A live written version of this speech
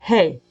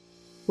Hey,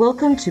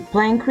 welcome to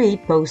Plan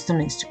Create Post on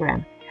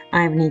Instagram.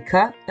 I'm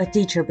Nika, a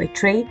teacher by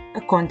trade, a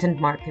content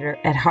marketer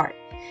at heart.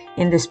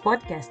 In this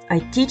podcast, I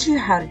teach you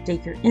how to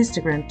take your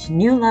Instagram to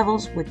new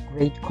levels with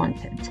great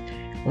content.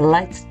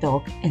 Let's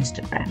talk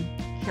Instagram.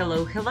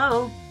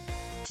 Hello.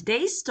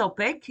 Today's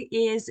topic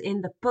is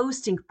in the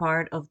posting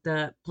part of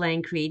the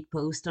Plan Create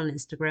Post on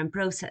Instagram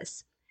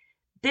process.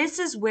 This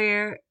is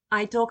where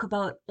I talk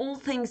about all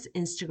things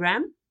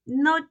Instagram,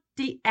 not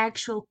the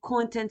actual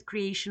content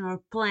creation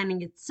or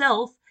planning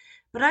itself,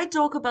 but I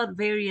talk about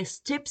various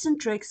tips and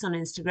tricks on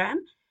Instagram.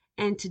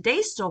 And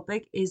today's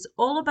topic is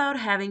all about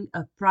having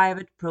a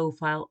private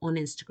profile on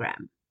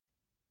Instagram.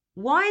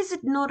 Why is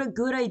it not a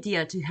good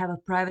idea to have a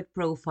private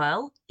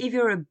profile if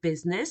you're a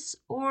business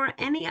or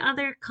any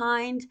other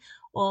kind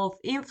of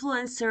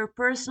influencer,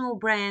 personal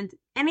brand,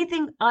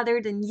 anything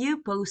other than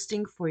you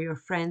posting for your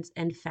friends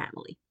and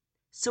family?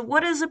 So,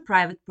 what is a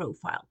private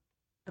profile?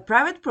 A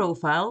private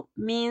profile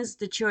means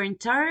that your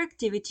entire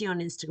activity on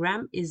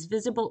Instagram is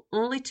visible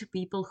only to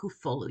people who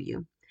follow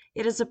you.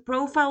 It is a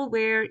profile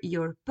where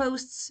your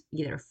posts,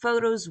 either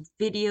photos,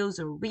 videos,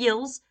 or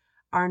reels,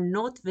 are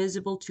not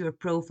visible to your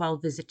profile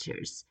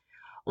visitors.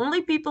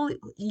 Only people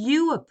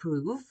you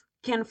approve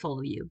can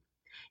follow you.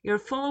 Your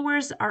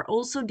followers are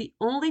also the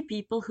only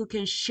people who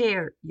can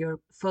share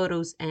your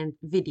photos and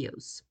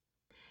videos.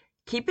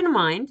 Keep in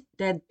mind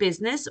that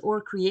business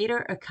or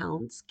creator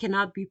accounts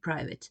cannot be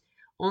private,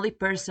 only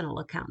personal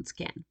accounts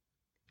can.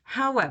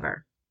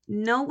 However,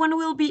 no one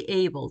will be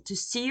able to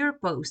see your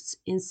posts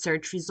in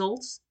search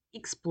results,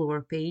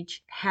 explore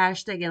page,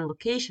 hashtag, and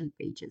location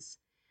pages.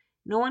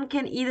 No one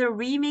can either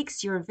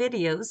remix your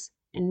videos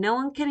and no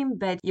one can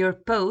embed your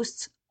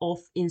posts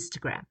off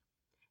Instagram.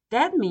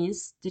 That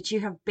means that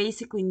you have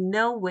basically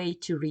no way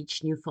to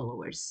reach new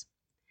followers.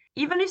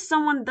 Even if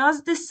someone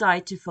does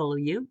decide to follow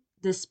you,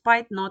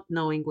 despite not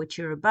knowing what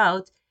you're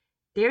about,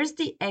 there's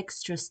the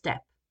extra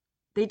step.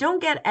 They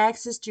don't get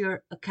access to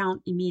your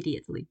account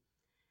immediately.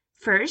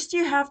 First,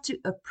 you have to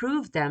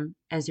approve them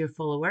as your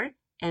follower,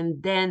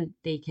 and then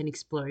they can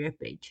explore your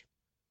page.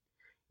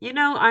 You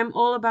know, I'm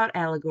all about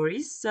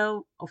allegories,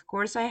 so of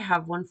course I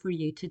have one for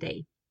you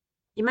today.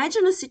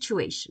 Imagine a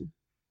situation.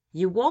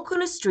 You walk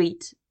on a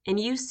street and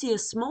you see a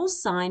small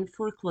sign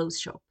for a clothes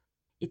shop.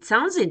 It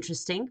sounds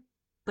interesting,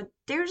 but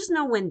there's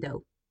no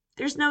window.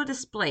 There's no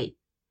display.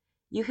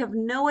 You have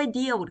no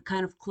idea what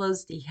kind of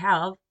clothes they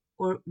have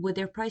or what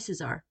their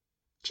prices are.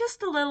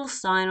 Just a little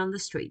sign on the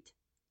street.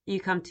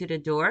 You come to the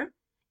door,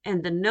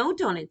 and the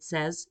note on it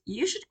says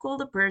you should call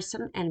the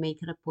person and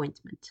make an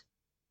appointment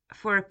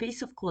for a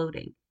piece of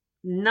clothing.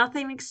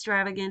 Nothing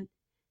extravagant,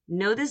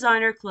 no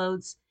designer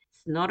clothes,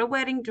 it's not a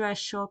wedding dress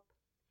shop.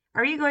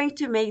 Are you going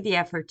to make the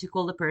effort to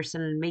call the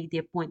person and make the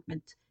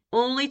appointment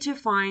only to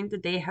find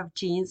that they have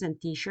jeans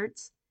and t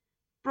shirts?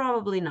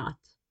 Probably not.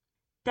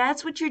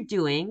 That's what you're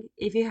doing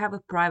if you have a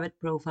private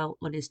profile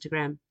on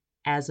Instagram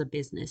as a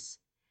business.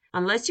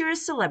 Unless you're a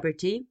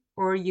celebrity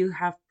or you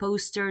have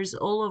posters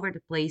all over the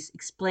place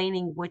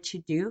explaining what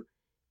you do,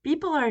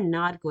 people are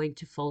not going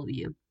to follow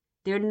you.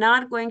 They're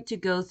not going to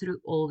go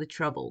through all the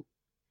trouble.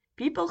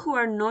 People who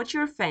are not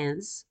your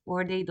fans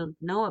or they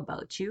don't know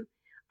about you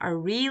are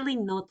really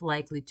not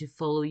likely to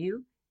follow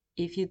you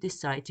if you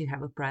decide to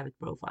have a private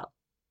profile.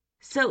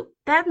 So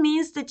that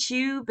means that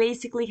you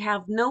basically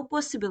have no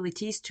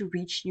possibilities to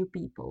reach new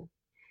people.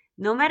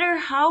 No matter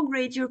how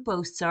great your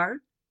posts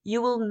are, you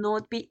will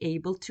not be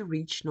able to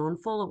reach non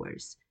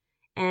followers.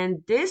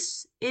 And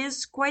this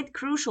is quite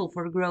crucial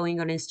for growing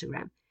on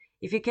Instagram.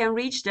 If you can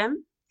reach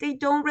them, they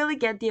don't really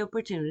get the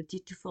opportunity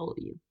to follow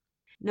you.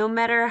 No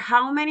matter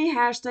how many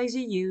hashtags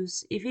you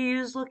use, if you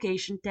use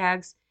location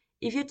tags,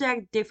 if you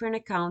tag different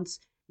accounts,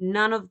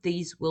 none of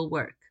these will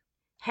work.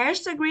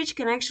 Hashtag reach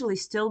can actually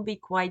still be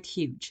quite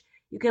huge.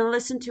 You can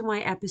listen to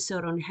my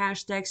episode on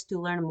hashtags to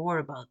learn more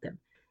about them.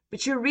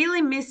 But you're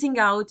really missing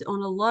out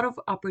on a lot of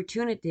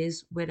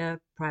opportunities with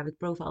a private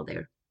profile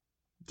there.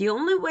 The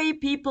only way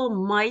people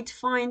might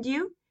find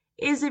you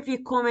is if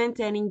you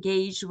comment and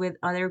engage with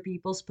other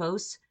people's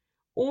posts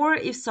or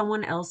if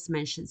someone else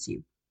mentions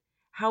you.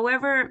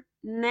 However,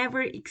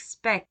 never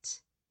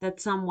expect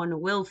that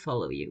someone will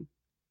follow you.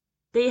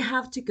 They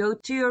have to go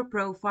to your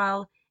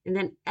profile and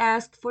then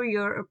ask for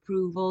your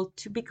approval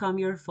to become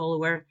your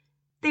follower.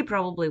 They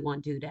probably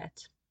won't do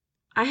that.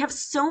 I have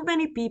so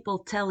many people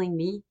telling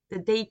me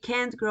that they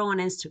can't grow on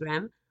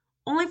Instagram,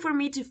 only for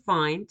me to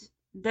find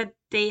that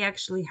they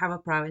actually have a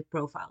private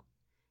profile.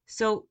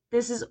 So,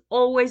 this is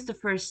always the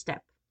first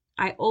step.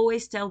 I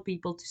always tell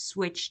people to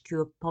switch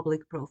to a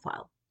public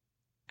profile.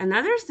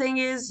 Another thing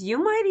is,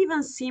 you might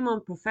even seem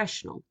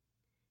unprofessional.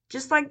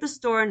 Just like the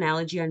store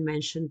analogy I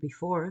mentioned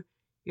before,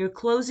 you're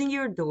closing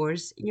your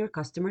doors in your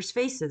customers'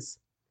 faces.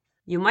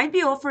 You might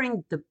be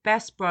offering the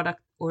best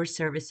product or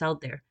service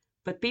out there,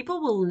 but people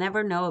will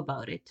never know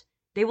about it.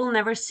 They will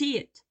never see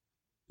it.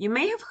 You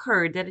may have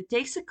heard that it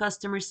takes a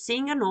customer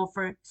seeing an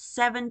offer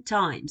 7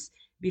 times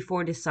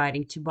before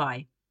deciding to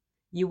buy.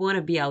 You want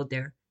to be out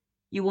there.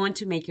 You want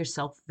to make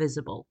yourself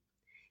visible.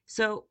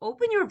 So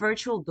open your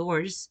virtual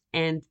doors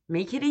and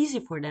make it easy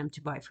for them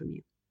to buy from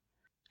you.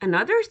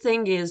 Another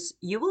thing is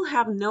you will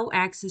have no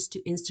access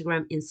to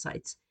Instagram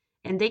Insights,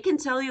 and they can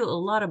tell you a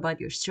lot about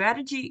your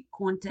strategy,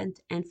 content,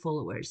 and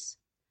followers.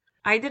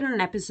 I did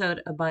an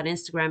episode about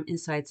Instagram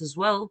Insights as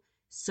well,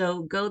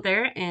 so go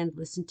there and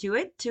listen to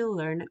it to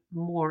learn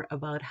more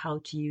about how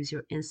to use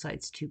your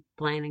insights to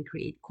plan and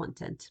create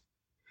content.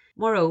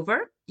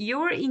 Moreover,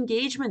 your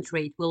engagement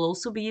rate will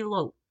also be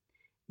low,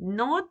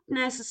 not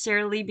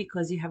necessarily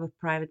because you have a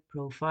private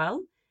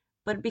profile,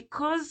 but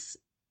because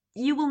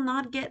you will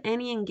not get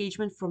any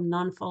engagement from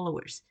non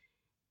followers.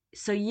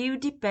 So you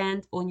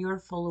depend on your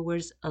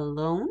followers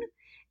alone.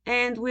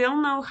 And we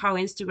all know how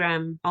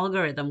Instagram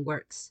algorithm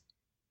works.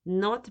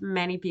 Not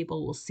many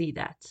people will see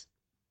that.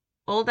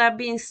 All that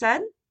being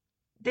said,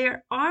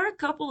 there are a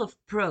couple of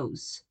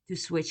pros to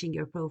switching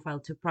your profile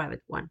to a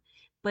private one,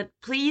 but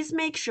please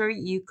make sure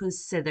you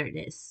consider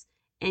this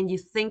and you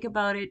think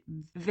about it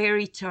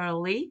very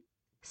thoroughly.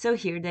 So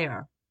here they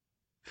are.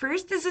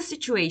 First is a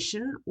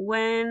situation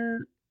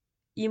when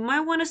you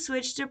might want to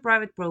switch to a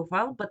private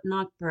profile, but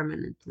not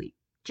permanently,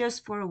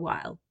 just for a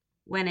while.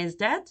 When is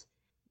that?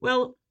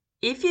 Well,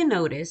 if you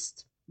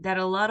noticed that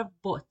a lot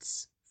of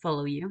bots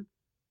follow you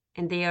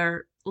and they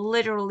are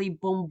literally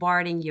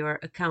bombarding your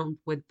account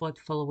with bot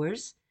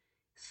followers,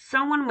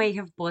 someone may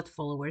have bot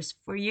followers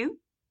for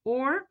you,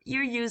 or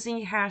you're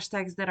using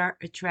hashtags that are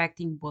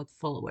attracting bot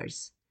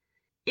followers.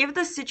 If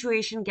the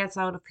situation gets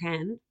out of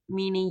hand,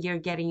 meaning you're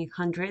getting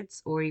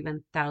hundreds or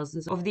even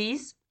thousands of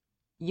these,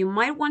 you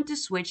might want to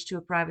switch to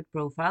a private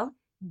profile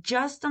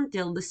just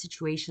until the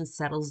situation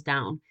settles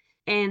down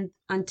and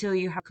until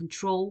you have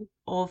control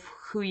of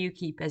who you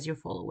keep as your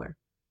follower.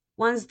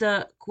 Once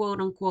the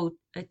quote unquote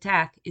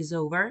attack is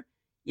over,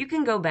 you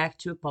can go back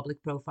to a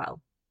public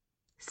profile.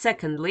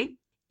 Secondly,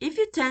 if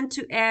you tend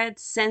to add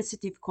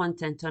sensitive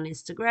content on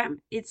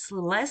Instagram, it's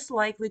less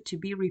likely to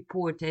be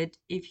reported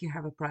if you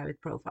have a private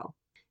profile.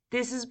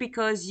 This is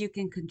because you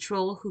can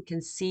control who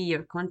can see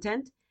your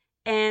content,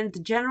 and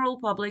the general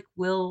public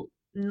will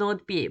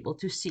not be able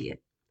to see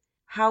it.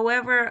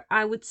 However,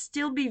 I would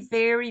still be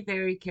very,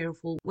 very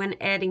careful when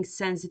adding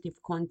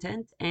sensitive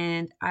content,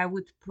 and I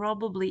would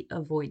probably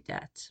avoid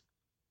that.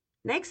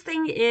 Next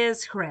thing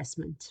is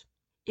harassment.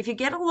 If you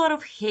get a lot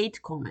of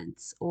hate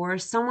comments or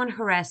someone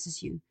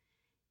harasses you,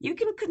 you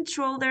can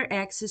control their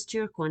access to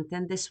your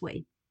content this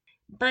way.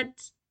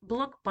 But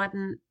block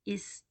button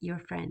is your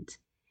friend.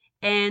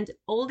 And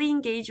all the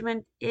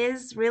engagement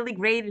is really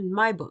great in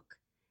my book.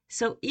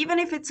 So even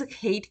if it's a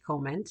hate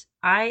comment,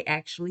 I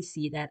actually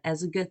see that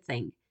as a good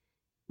thing.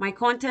 My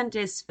content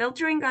is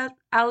filtering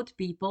out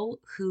people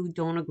who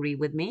don't agree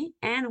with me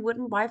and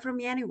wouldn't buy from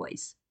me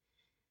anyways.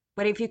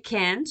 But if you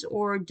can't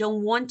or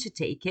don't want to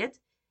take it,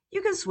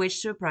 you can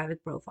switch to a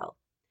private profile.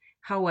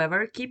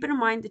 However, keep in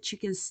mind that you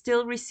can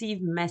still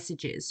receive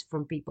messages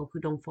from people who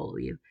don't follow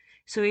you.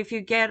 So if you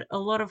get a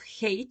lot of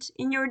hate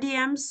in your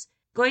DMs,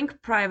 going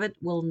private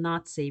will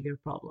not save your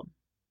problem.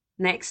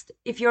 Next,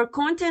 if your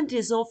content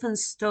is often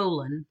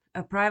stolen,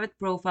 a private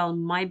profile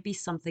might be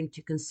something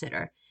to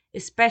consider,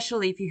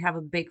 especially if you have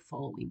a big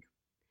following.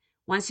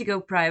 Once you go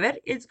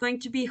private, it's going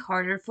to be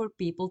harder for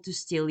people to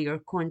steal your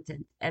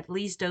content, at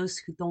least those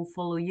who don't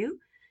follow you.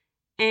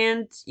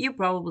 And you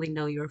probably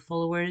know your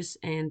followers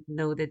and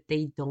know that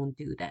they don't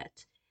do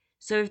that.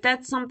 So if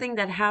that's something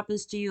that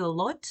happens to you a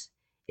lot,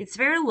 it's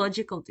very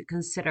logical to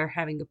consider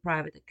having a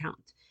private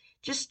account.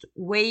 Just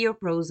weigh your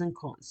pros and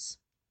cons.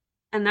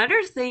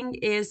 Another thing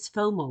is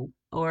FOMO,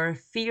 or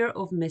fear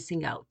of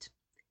missing out.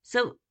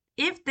 So,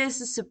 if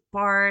this is a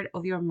part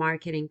of your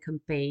marketing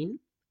campaign,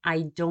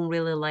 I don't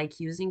really like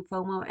using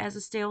FOMO as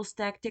a sales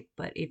tactic,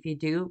 but if you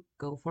do,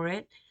 go for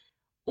it.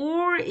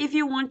 Or if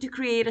you want to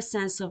create a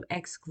sense of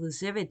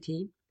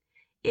exclusivity,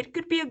 it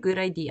could be a good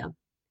idea.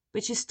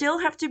 But you still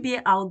have to be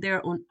out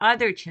there on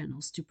other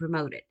channels to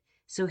promote it.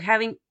 So,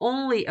 having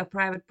only a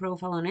private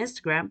profile on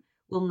Instagram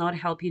will not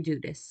help you do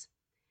this.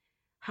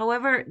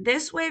 However,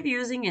 this way of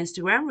using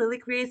Instagram really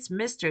creates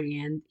mystery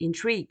and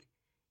intrigue.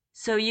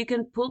 So you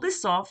can pull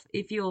this off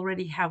if you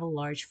already have a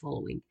large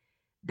following.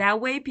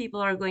 That way, people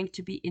are going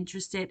to be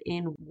interested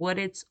in what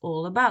it's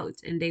all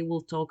about, and they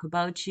will talk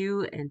about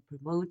you and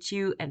promote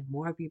you, and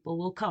more people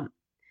will come.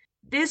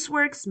 This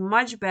works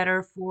much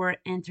better for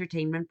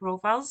entertainment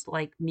profiles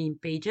like meme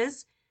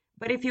pages,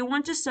 but if you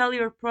want to sell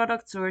your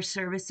products or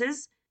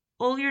services,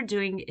 all you're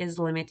doing is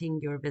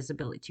limiting your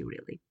visibility,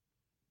 really.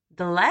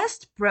 The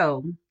last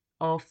pro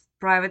of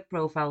private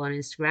profile on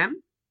Instagram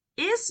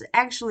is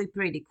actually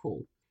pretty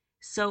cool.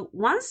 So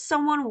once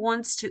someone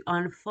wants to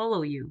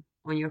unfollow you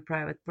on your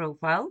private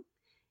profile,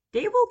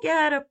 they will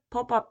get a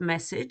pop-up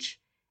message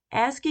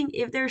asking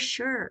if they're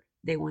sure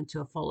they want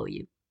to follow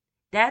you.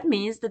 That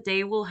means that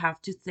they will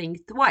have to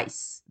think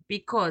twice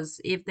because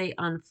if they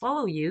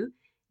unfollow you,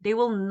 they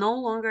will no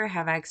longer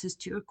have access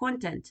to your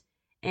content.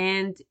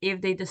 And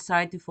if they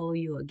decide to follow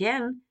you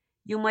again,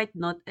 you might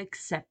not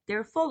accept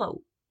their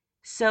follow.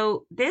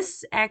 So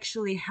this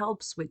actually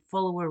helps with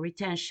follower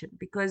retention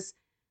because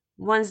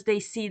once they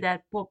see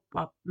that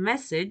pop-up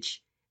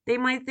message, they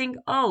might think,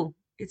 oh,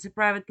 it's a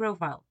private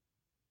profile.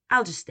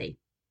 I'll just stay.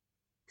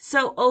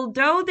 So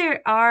although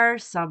there are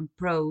some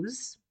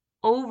pros,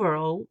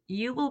 overall,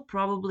 you will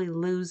probably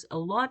lose a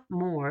lot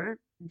more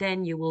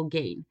than you will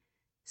gain.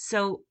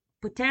 So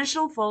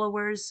potential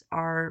followers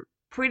are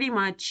pretty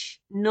much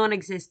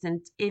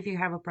non-existent if you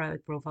have a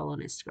private profile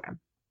on Instagram.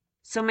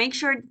 So make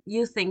sure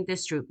you think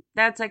this through.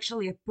 That's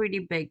actually a pretty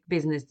big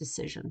business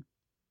decision.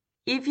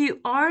 If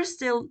you are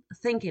still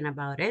thinking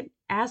about it,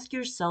 ask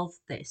yourself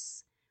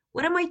this: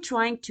 what am I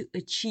trying to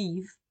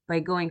achieve by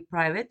going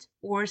private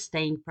or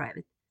staying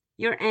private?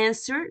 Your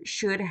answer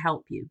should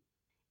help you.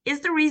 Is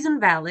the reason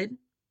valid?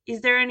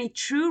 Is there any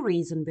true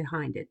reason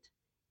behind it?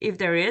 If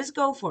there is,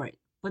 go for it,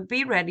 but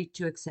be ready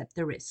to accept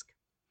the risk.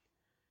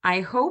 I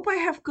hope I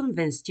have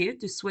convinced you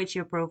to switch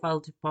your profile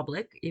to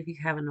public if you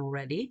haven't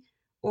already,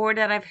 or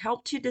that I've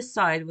helped you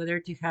decide whether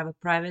to have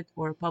a private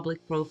or a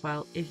public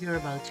profile if you're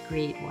about to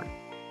create one.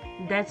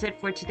 That's it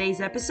for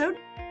today's episode.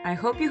 I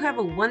hope you have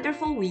a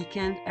wonderful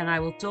weekend, and I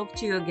will talk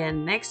to you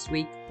again next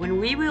week when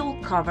we will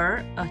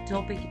cover a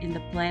topic in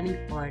the planning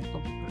part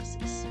of the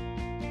process.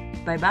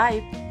 Bye bye.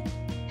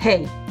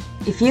 Hey,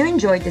 if you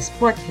enjoyed this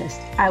podcast,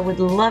 I would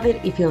love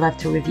it if you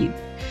left a review.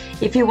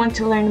 If you want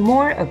to learn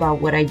more about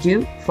what I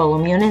do, follow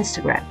me on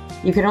Instagram.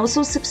 You can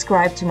also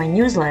subscribe to my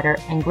newsletter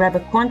and grab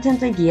a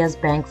Content Ideas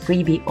Bank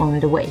freebie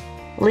on the way.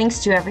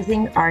 Links to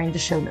everything are in the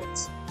show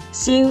notes.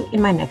 See you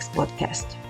in my next podcast.